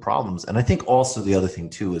conditions and problems. And I think also the other thing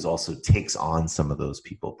too is also takes on some of those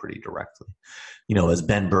people pretty directly. As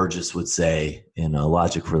Ben Burgess would say in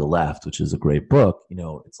Logic for the Left, which is a great book,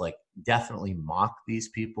 it's like definitely mock these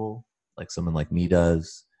people like someone like me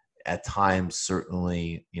does. At times,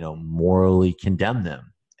 certainly, morally condemn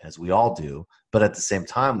them, as we all do. But at the same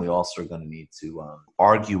time, we also are going to need to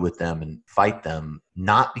argue with them and fight them,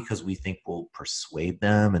 not because we think we'll persuade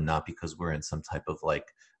them and not because we're in some type of like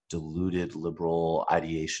deluded liberal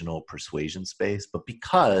ideational persuasion space, but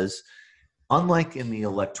because, unlike in the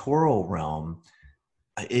electoral realm,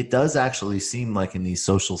 it does actually seem like in these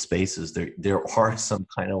social spaces, there are some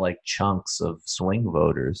kind of like chunks of swing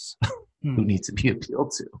voters who need to be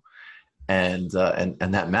appealed to. And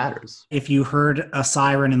that matters. If you heard a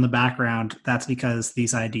siren in the background, that's because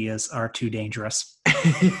these ideas are too dangerous.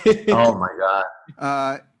 Oh my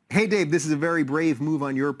God. Hey, Dave, this is a very brave move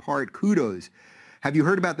on your part. Kudos. Have you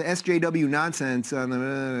heard about the SJW nonsense on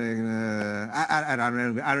the?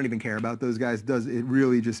 I don't even care about those guys. It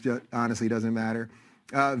really just honestly doesn't matter.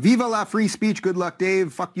 Viva la free speech. Good luck,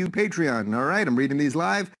 Dave. Fuck you, Patreon. All right, I'm reading these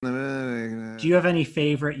live. Do you have any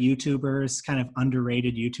favorite YouTubers, kind of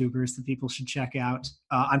underrated YouTubers that people should check out?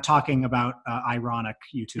 I'm talking about ironic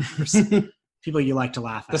YouTubers. People you like to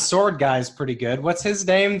laugh at. The sword guy's pretty good. What's his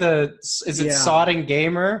name? Sodding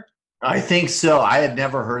Gamer? I think so. I had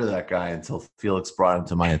never heard of that guy until Felix brought him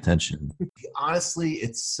to my attention. Honestly,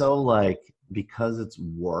 it's so like, because it's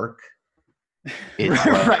work. It's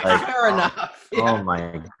right, fair enough. Yeah. Oh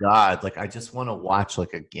my God. Like, I just want to watch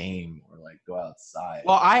like a game or like go outside.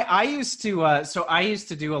 Well, I used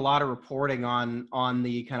to do a lot of reporting on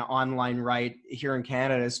the kind of online right here in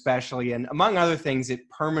Canada, especially, and among other things, it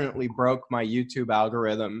permanently broke my YouTube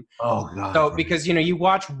algorithm. Oh God. So because you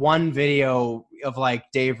watch one video of like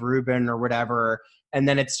Dave Rubin or whatever, and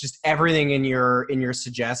then it's just everything in your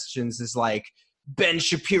suggestions is like, Ben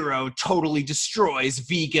Shapiro totally destroys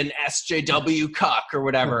vegan SJW cuck or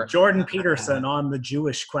whatever. Jordan Peterson on the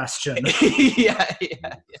Jewish question. yeah.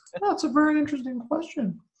 That's a very interesting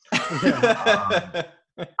question. I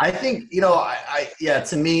think,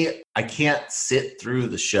 to me, I can't sit through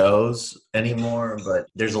the shows anymore, but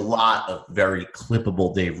there's a lot of very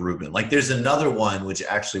clippable Dave Rubin. Like there's another one, which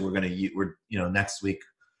actually next week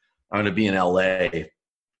I'm going to be in LA.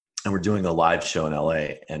 And we're doing a live show in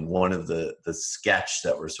LA, and one of the sketch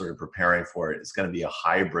that we're sort of preparing for it is going to be a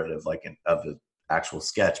hybrid of the actual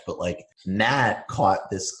sketch. But like Matt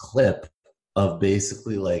caught this clip of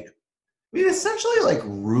basically essentially like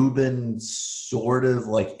Rubin sort of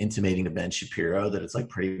like intimating to Ben Shapiro that it's like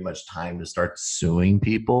pretty much time to start suing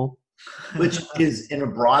people, which is in a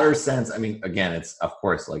broader sense. I mean, again, it's of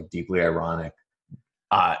course like deeply ironic,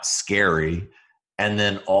 scary, and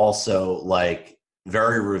then also like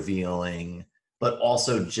very revealing, but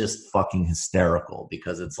also just fucking hysterical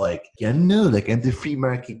because it's like, I'm the free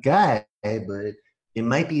market guy, but it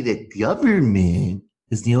might be that government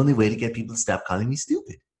is the only way to get people to stop calling me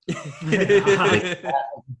stupid.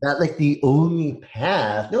 Not like the only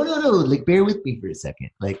path. No. Like, bear with me for a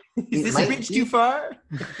second. Like, is this a bridge too far?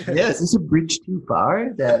 Yeah, is this a bridge too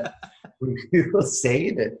far? That when people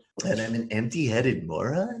say that I'm an empty-headed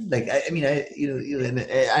moron. Like, I'm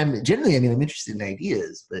interested in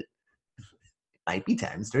ideas, but it might be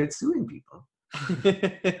time to start suing people.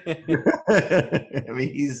 I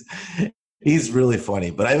mean, he's really funny,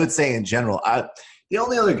 but I would say in general, the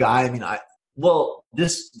only other guy.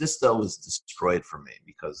 This though was destroyed for me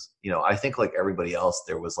because I think like everybody else,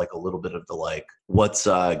 there was like a little bit of the like, what's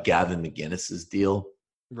Gavin McInnes's deal?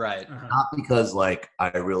 Right. Not because like I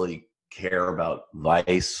really care about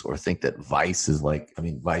Vice or think that Vice is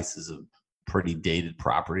Vice is a pretty dated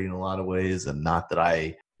property in a lot of ways. And not that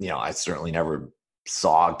I certainly never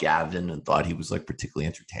saw Gavin and thought he was like particularly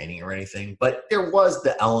entertaining or anything, but there was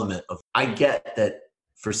the element of, I get that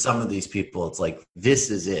for some of these people, it's like,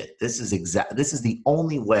 this is it. This is the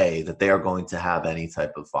only way that they are going to have any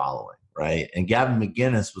type of following, right? And Gavin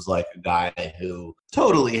McInnes was like a guy who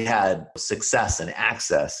totally had success and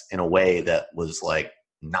access in a way that was like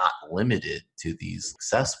not limited to these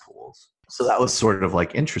cesspools. So that was sort of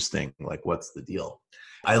like interesting, like what's the deal?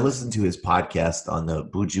 I listened to his podcast on the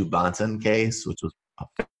Buju Banton case, which was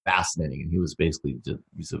fascinating. And he was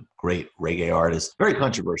he's a great reggae artist, very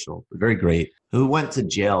controversial, but very great, who went to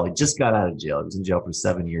jail. He just got out of jail. He was in jail for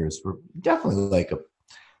 7 years for definitely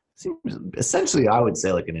essentially, I would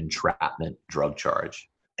say like an entrapment drug charge.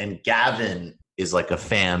 And Gavin is like a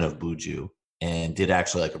fan of Buju and did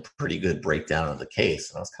actually like a pretty good breakdown of the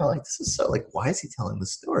case. And I was kind of like, this is so like, why is he telling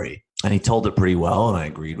this story? And he told it pretty well, and I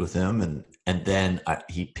agreed with him. And then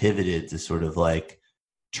he pivoted to sort of like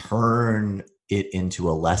turn it into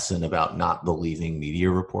a lesson about not believing media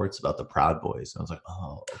reports about the Proud Boys. And I was like,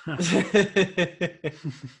 oh.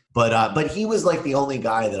 But he was like the only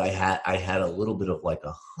guy that I had a little bit of like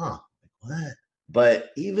like what? But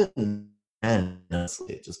even then,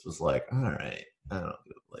 honestly, it just was like, all right, I don't know,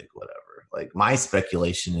 like whatever. Like my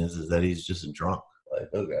speculation is that he's just a drunk. Like,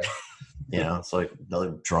 okay. It's like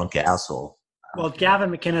another drunk asshole. Well, Gavin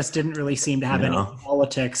McInnes didn't really seem to have any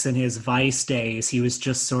politics in his Vice days. He was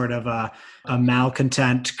just sort of a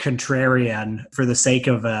malcontent contrarian for the sake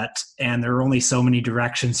of it. And there are only so many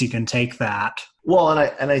directions you can take that. Well,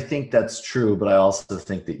 and I think that's true, but I also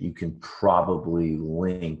think that you can probably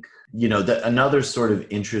link, another sort of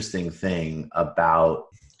interesting thing about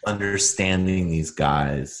understanding these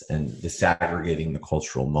guys and disaggregating the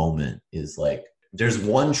cultural moment is like, there's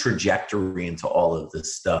one trajectory into all of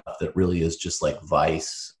this stuff that really is just like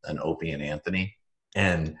Vice and Opie and Anthony.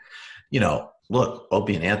 And, look,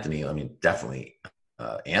 Opie and Anthony, I mean, definitely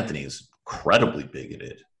Anthony is incredibly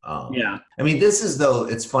bigoted. Yeah. I mean,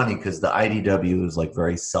 it's funny because the IDW is like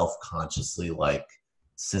very self-consciously like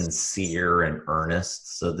sincere and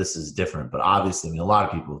earnest. So this is different. But obviously, I mean, a lot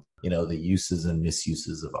of people, the uses and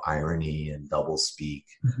misuses of irony and doublespeak.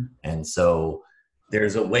 Mm-hmm. And so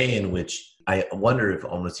there's a way in which I wonder if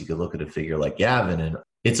almost you could look at a figure like Gavin, and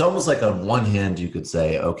it's almost like on one hand you could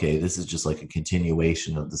say, okay, this is just like a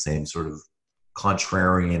continuation of the same sort of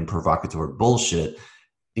contrarian, provocateur bullshit.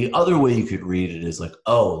 The other way you could read it is like,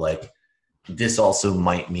 oh, like this also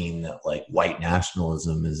might mean that like white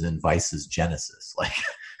nationalism is in Vice's genesis.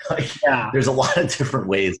 There's a lot of different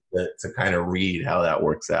ways to kind of read how that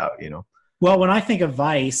works out, Well, when I think of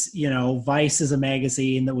Vice, Vice is a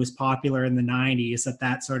magazine that was popular in the 90s at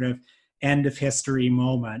that sort of end of history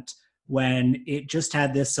moment when it just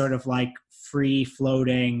had this sort of like free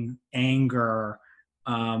floating anger,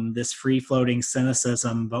 this free floating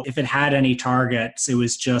cynicism. But if it had any targets, it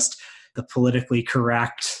was just the politically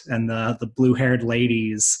correct and the blue haired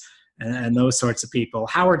ladies and those sorts of people.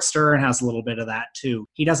 Howard Stern has a little bit of that too.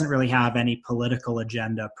 He doesn't really have any political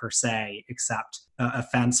agenda per se, except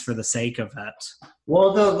offense for the sake of it.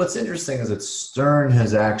 Well, though, what's interesting is that Stern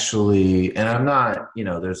has actually, and I'm not,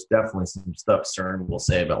 there's definitely some stuff Stern will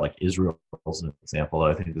say about like Israel as an example that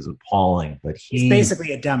I think is appalling, but he's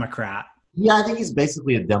basically a Democrat. Yeah, I think he's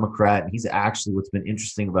basically a Democrat. And he's actually, what's been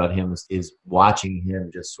interesting about him is watching him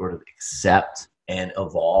just sort of accept and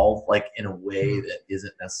evolve like in a way that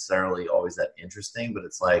isn't necessarily always that interesting, but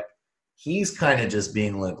it's like he's kind of just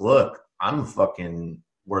being like, look, I'm fucking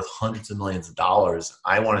worth hundreds of millions of dollars.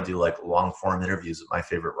 I want to do like long form interviews with my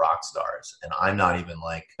favorite rock stars, and I'm not even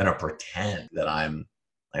like gonna pretend that I'm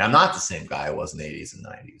not the same guy I was in the 80s and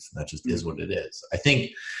 90s. And that just is what it is. I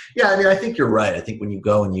think you're right. I think when you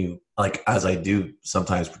go and you like, as I do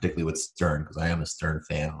sometimes, particularly with Stern, because I am a Stern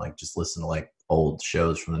fan, like just listen to like old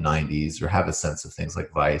shows from the 90s or have a sense of things like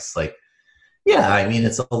Vice. Like, yeah, I mean,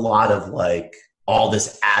 it's a lot of like all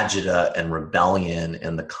this agita and rebellion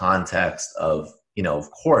in the context of, of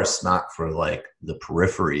course, not for like the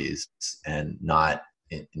peripheries and not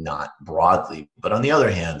broadly. But on the other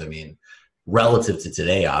hand, I mean, relative to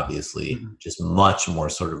today, obviously, just much more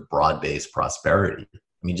sort of broad-based prosperity. I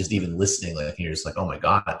mean, just even listening, like you're just like, oh my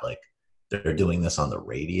God, like they're doing this on the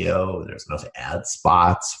radio. There's enough ad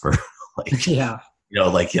spots for like,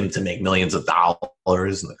 like him to make millions of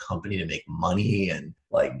dollars and the company to make money. And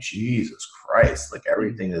like, Jesus Christ, like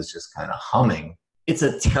everything is just kind of humming. It's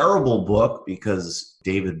a terrible book because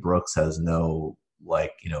David Brooks has no,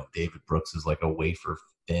 like, David Brooks is like a wafer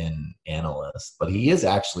thin analyst, but he is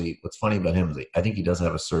actually, what's funny about him is I think he does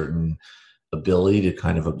have a certain ability to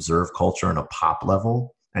kind of observe culture on a pop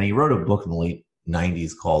level. And he wrote a book in the late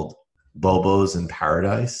 90s called Bobos in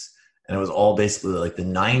Paradise. And it was all basically like the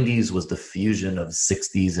 90s was the fusion of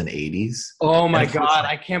 60s and 80s. Oh my God.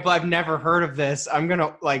 I can't believe I've never heard of this. I'm going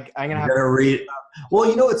to have to read. Well,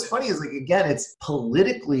 you know, what's funny is like, again, it's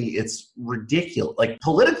ridiculous. Like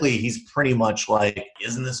politically, he's pretty much like,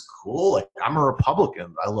 isn't this cool? Like I'm a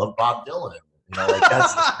Republican. I love Bob Dylan. You know, like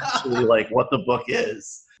that's actually like what the book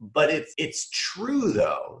is. But it's true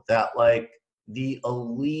though, that like the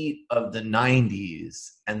elite of the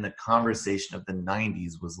 90s and the conversation of the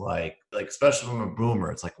 90s was like especially from a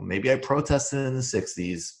boomer, it's like, well, maybe I protested in the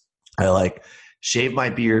 60s. I like shaved my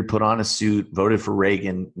beard, put on a suit, voted for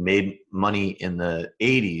Reagan, made money in the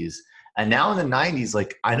 80s. And now in the 90s,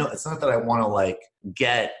 like I know it's not that I want to like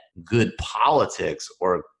get good politics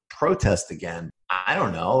or protest again. I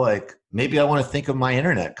don't know, like maybe I want to think of my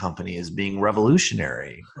internet company as being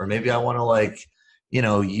revolutionary, or maybe I want to like, you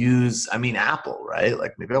know, Apple, right?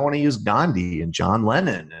 Like maybe I want to use Gandhi and John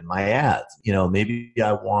Lennon in my ads. You know, maybe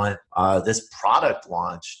I want this product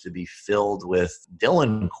launch to be filled with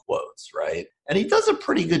Dylan quotes, right? And he does a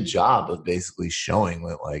pretty good job of basically showing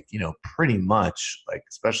that, like, you know, pretty much, like,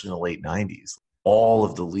 especially in the late 90s, all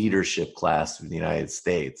of the leadership class of the United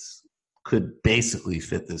States could basically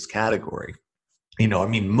fit this category. You know, I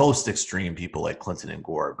mean, most extreme people like Clinton and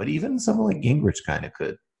Gore, but even someone like Gingrich kind of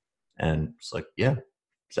could. And it's like, yeah,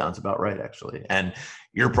 sounds about right, actually. And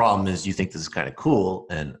your problem is you think this is kind of cool,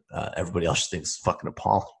 and everybody else thinks it's fucking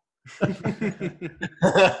appalling.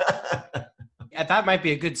 That might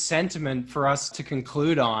be a good sentiment for us to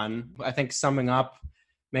conclude on. I think summing up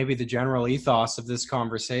maybe the general ethos of this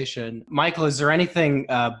conversation. Michael, is there anything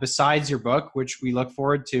besides your book, which we look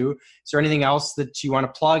forward to? Is there anything else that you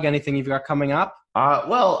want to plug? Anything you've got coming up?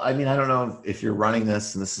 Well, I mean, I don't know if you're running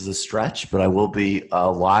this and this is a stretch, but I will be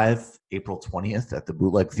live April 20th at the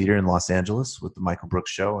Bootleg Theater in Los Angeles with the Michael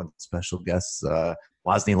Brooks Show and special guests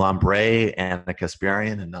Wosny Lambre, Anna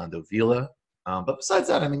Kasparian, and Nando Vila. But besides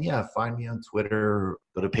that, I mean, yeah, find me on Twitter.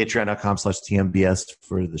 Go to patreon.com/TMBS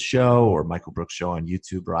for the show, or Michael Brooks Show on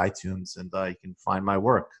YouTube or iTunes, and you can find my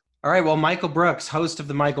work. All right. Well, Michael Brooks, host of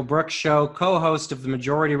The Michael Brooks Show, co-host of The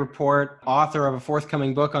Majority Report, author of a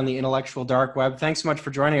forthcoming book on the intellectual dark web. Thanks so much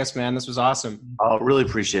for joining us, man. This was awesome. I really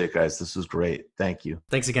appreciate it, guys. This was great. Thank you.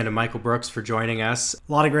 Thanks again to Michael Brooks for joining us.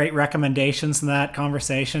 A lot of great recommendations in that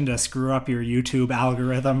conversation to screw up your YouTube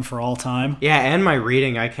algorithm for all time. Yeah, and my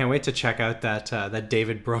reading. I can't wait to check out that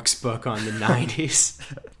David Brooks book on the 90s.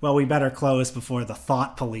 Well, we better close before the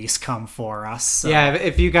thought police come for us. So. Yeah,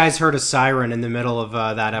 if you guys heard a siren in the middle of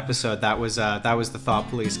that episode, that was the thought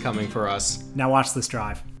police coming for us. Now watch this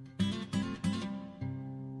drive.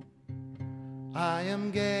 I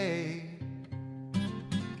am gay,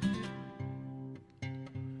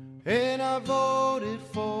 and I voted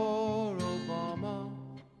for Obama.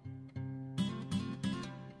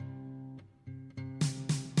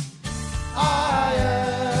 I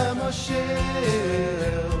am a shill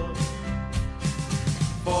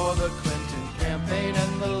for the Clinton campaign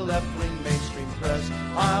and the left-wing mainstream press.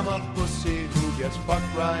 I'm a pussy who gets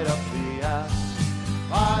fucked right up the ass.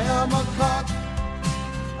 I am a cock,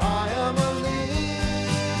 I am a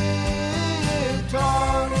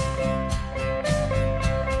leotard.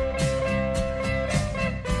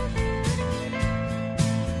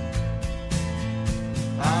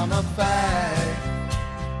 I'm a fag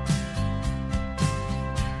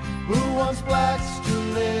who wants blacks to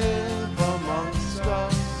live amongst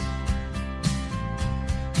us,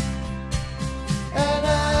 and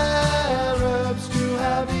Arabs to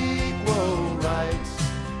have equal rights.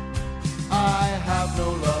 I have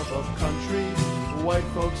no love of country, white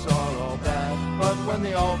folks are all bad, but when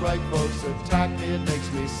the alt-right folks attack me, it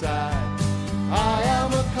makes me sad. I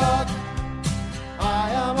am a cock,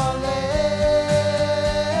 I am a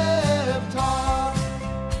libtard.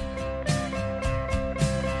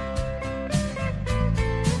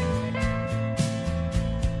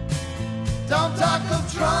 Don't talk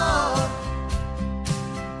of Trump,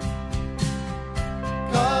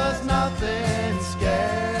 'cause nothing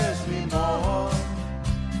scares me more.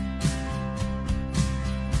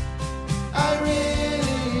 I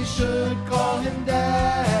really should call him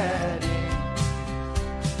Daddy.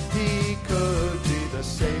 He could be the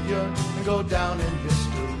savior and go down in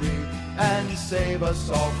history and save us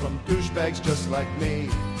all from douchebags just like me.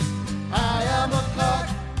 I am a cock,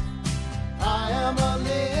 I am a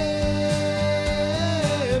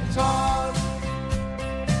libtard,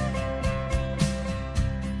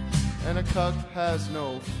 and a cuck has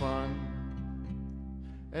no fun,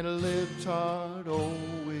 and a libtard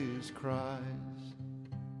always cries.